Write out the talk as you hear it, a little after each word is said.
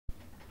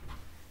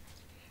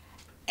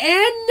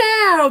And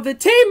now, the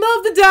Tame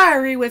of the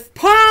Diary with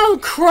Paul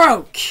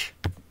Croak.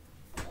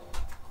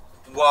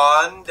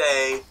 One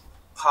day,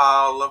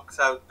 Paul looks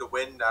out the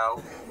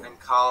window and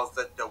calls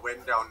it the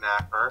window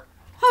napper.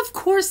 Of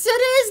course it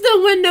is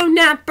the window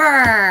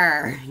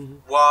napper.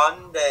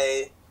 One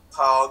day,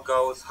 Paul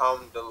goes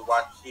home to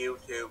watch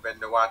YouTube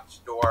and to watch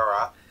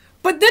Dora.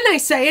 But then I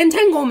say,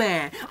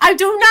 Etengoumei, I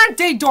do not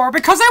date Dora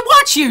because I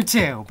watch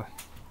YouTube.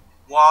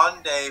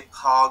 One day,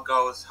 Paul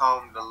goes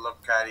home to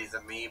look at his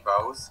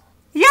amiibos.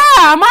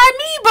 Yeah, my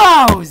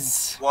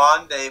amiibos!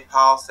 One day,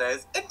 Paul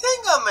says,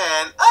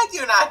 Etengoumei, I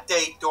do not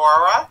date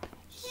Dora.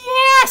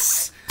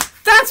 Yes!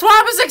 That's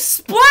why I was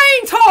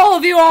explaining to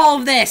all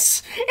of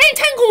this!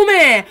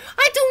 Etengoumei,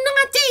 I do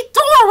not date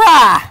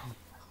Dora!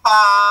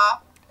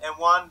 And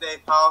one day,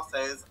 Paul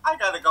says, I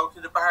gotta go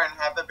to the bar and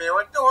have a beer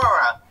with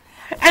Dora.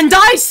 And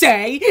I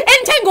say,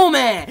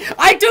 Etengoumei,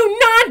 I do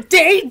not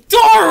date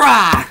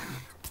Dora!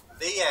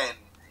 The end.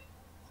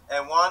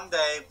 And one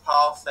day,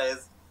 Paul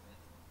says,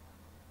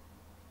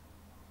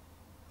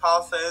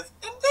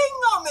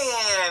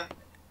 Etengoumei.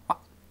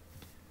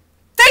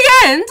 The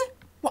end?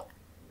 What?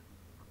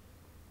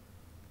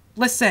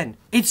 Listen,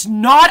 it's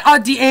not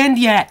at the end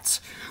yet.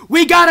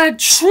 We got a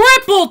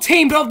triple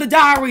Tame of the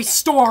Diary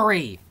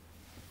story.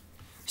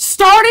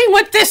 Starting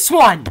with this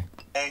one.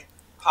 Hey,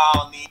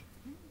 Paul needs...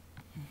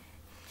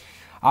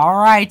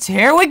 Alright,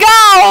 here we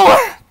go.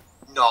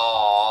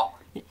 No.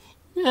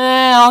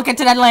 I'll get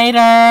to that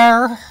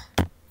later.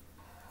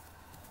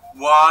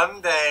 One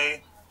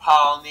day,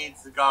 Paul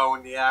needs to go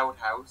in the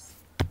outhouse.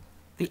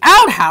 The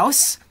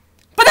outhouse?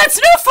 But that's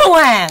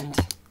Newfoundland!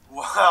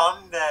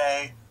 One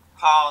day,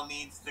 Paul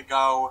needs to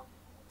go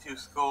to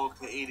school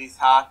to eat his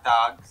hot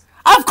dogs.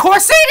 Of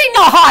course eating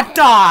the hot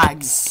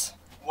dogs!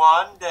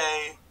 One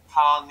day,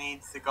 Paul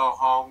needs to go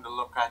home to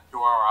look at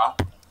Dora.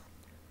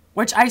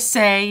 Which I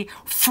say,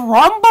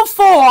 from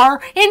before,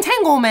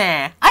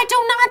 Etengoumei, I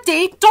do not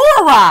date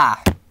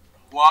Dora!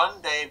 One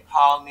day,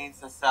 Paul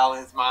needs to sell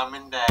his mom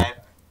and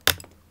dad.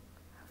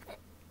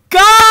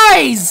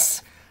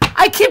 Guys!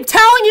 I keep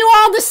telling you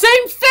all the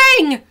same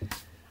thing! And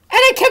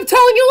I kept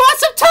telling you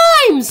lots of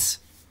times!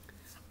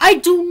 I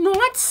do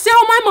not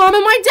sell my mom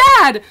and my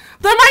dad!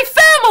 They're my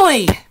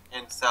family!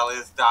 And sell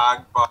his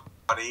dog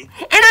Buddy.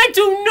 And I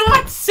do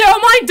not sell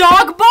my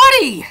dog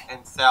Buddy!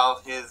 And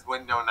sell his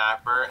window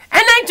napper.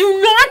 And I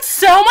do not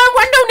sell my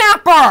window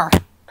napper!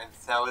 And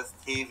sell his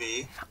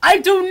TV. I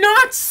do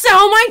not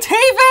sell my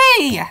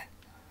TV!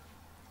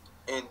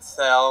 And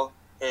sell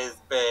his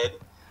bed.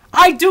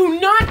 I do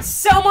not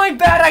sell my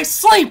bed, I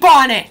sleep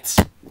on it!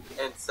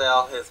 And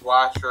sell his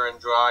washer and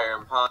dryer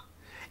and pond.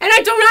 And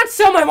I do not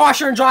sell my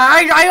washer and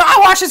dryer. I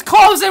wash his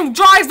clothes and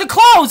dries the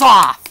clothes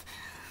off!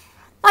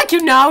 Like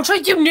you know. He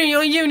needs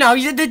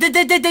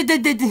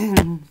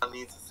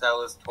to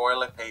sell his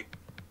toilet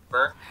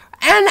paper.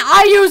 And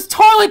I use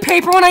toilet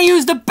paper when I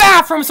use the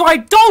bathroom, so I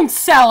don't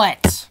sell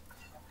it!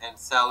 And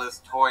sell his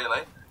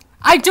toilet.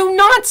 I do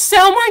not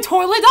sell my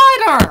toilet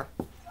either!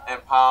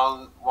 And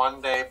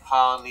one day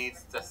Paul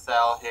needs to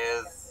sell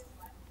his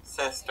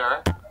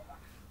sister.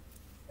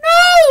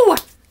 No!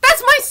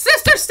 That's my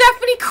sister,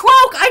 Stephanie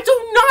Croak! I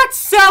do not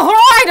sell her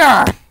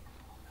either!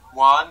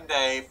 One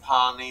day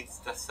Paul needs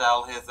to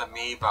sell his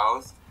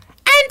amiibos.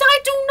 And I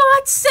do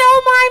not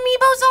sell my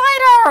amiibos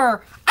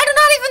either! I do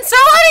not even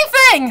sell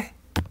anything!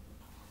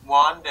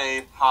 One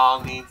day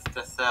Paul needs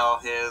to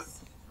sell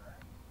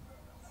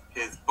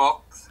his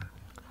books.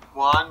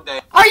 One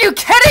day... Are you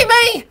kidding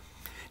me?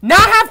 Now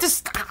I have to...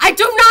 I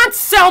do not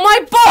sell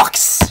my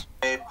books!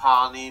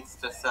 Paul needs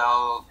to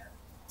sell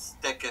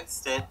Stick and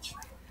Stitch.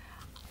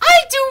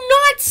 I do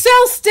not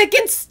sell Stick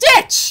and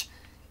Stitch!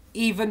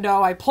 Even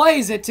though I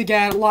plays it to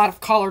get a lot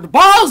of colored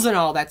balls and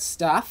all that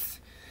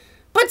stuff.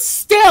 But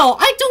still,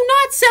 I do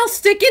not sell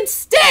Stick and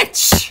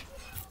Stitch!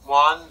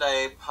 One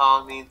day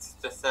Paul needs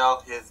to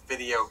sell his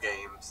video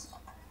games.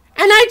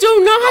 And I do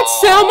not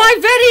sell my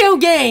video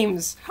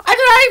games! I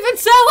do not even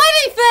sell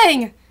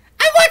anything!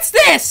 And what's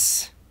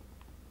this?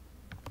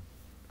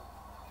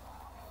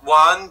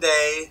 One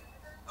day,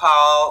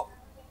 Paul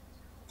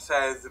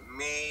says,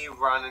 me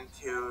running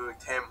to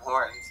Tim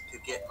Hortons to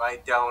get my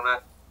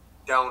donut.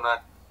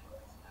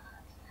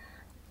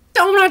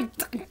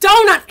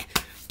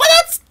 But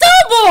that's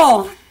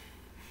double!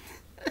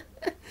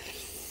 And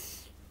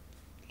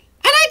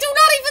I do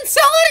not even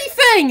sell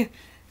anything!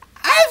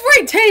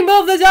 Every Tame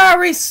of the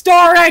Diary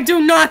story, I do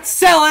not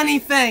sell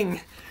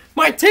anything!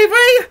 My TV,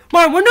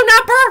 my window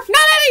napper,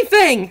 not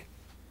anything!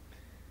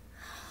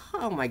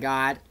 Oh my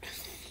god.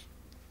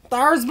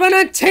 There's been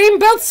a Tame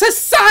built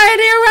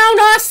society around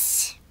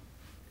us!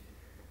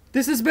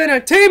 This has been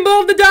a Tame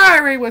of the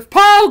Diary with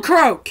Paul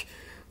Croak.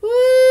 Woo!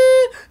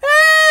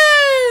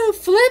 Oh,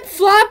 flip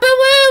flop a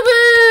woo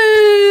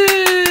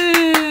woo!